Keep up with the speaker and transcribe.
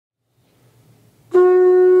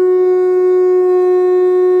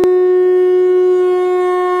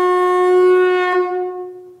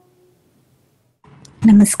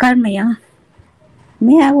Namaskar, Maya.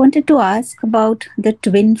 May I wanted to ask about the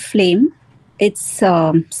twin flame, its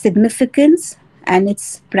significance and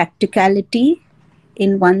its practicality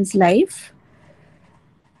in one's life.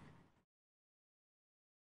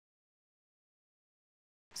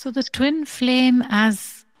 So the twin flame,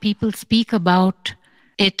 as people speak about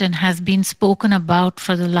it and has been spoken about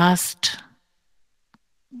for the last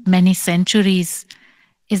many centuries,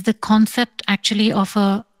 is the concept actually of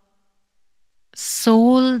a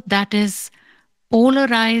soul that is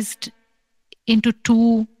polarized into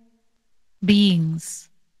two beings.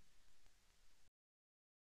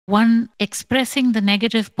 One expressing the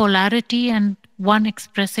negative polarity and one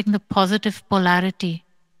expressing the positive polarity.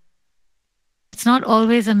 It's not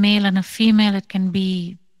always a male and a female. It can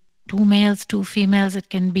be two males, two females. It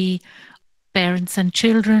can be parents and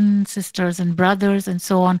children, sisters and brothers, and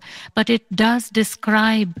so on. But it does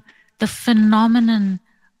describe the phenomenon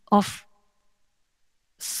of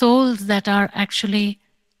souls that are actually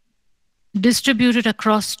distributed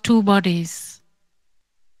across two bodies.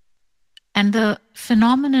 And the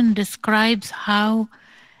phenomenon describes how,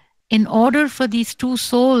 in order for these two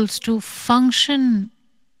souls to function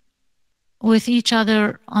with each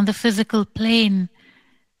other on the physical plane,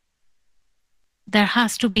 there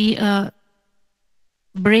has to be a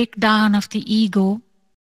breakdown of the ego,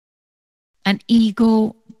 an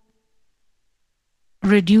ego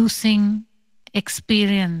reducing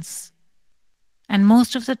experience. And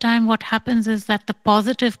most of the time what happens is that the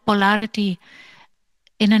positive polarity,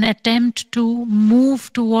 in an attempt to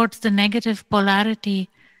move towards the negative polarity,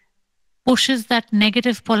 pushes that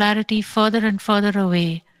negative polarity further and further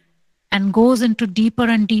away and goes into deeper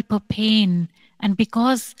and deeper pain. And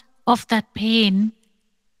because of that pain,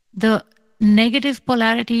 the negative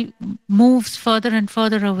polarity moves further and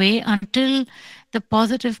further away until the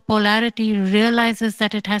positive polarity realizes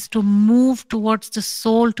that it has to move towards the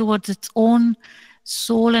soul, towards its own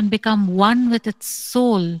soul, and become one with its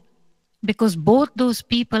soul, because both those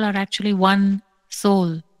people are actually one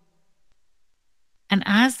soul. And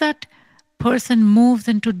as that person moves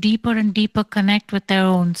into deeper and deeper connect with their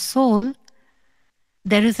own soul,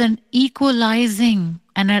 there is an equalizing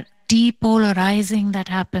and a depolarizing that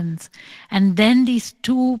happens. And then these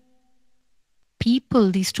two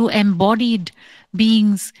people, these two embodied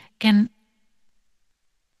beings, can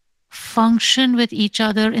function with each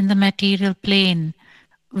other in the material plane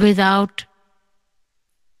without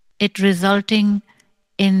it resulting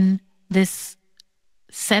in this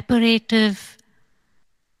separative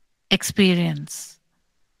experience.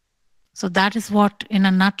 So that is what, in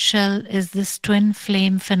a nutshell, is this twin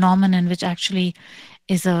flame phenomenon, which actually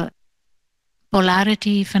is a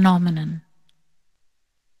polarity phenomenon.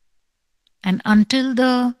 And until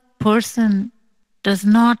the person does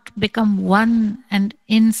not become one and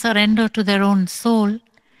in surrender to their own soul,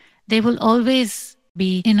 they will always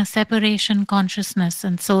be in a separation consciousness,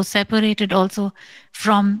 and so separated also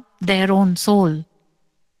from their own soul.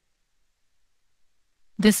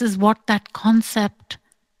 This is what that concept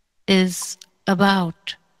is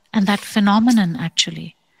about, and that phenomenon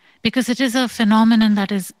actually, because it is a phenomenon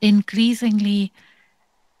that is increasingly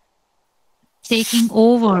taking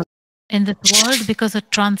over in this world, because a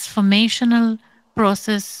transformational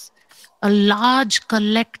process, a large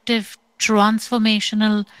collective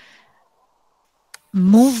transformational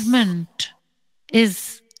movement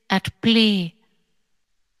is at play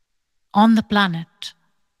on the planet.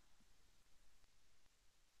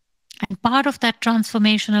 And part of that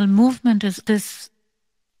transformational movement is this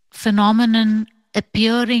phenomenon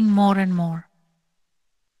appearing more and more,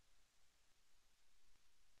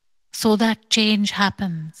 so that change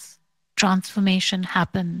happens, transformation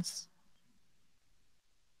happens.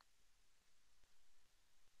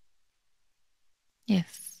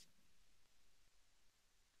 Yes.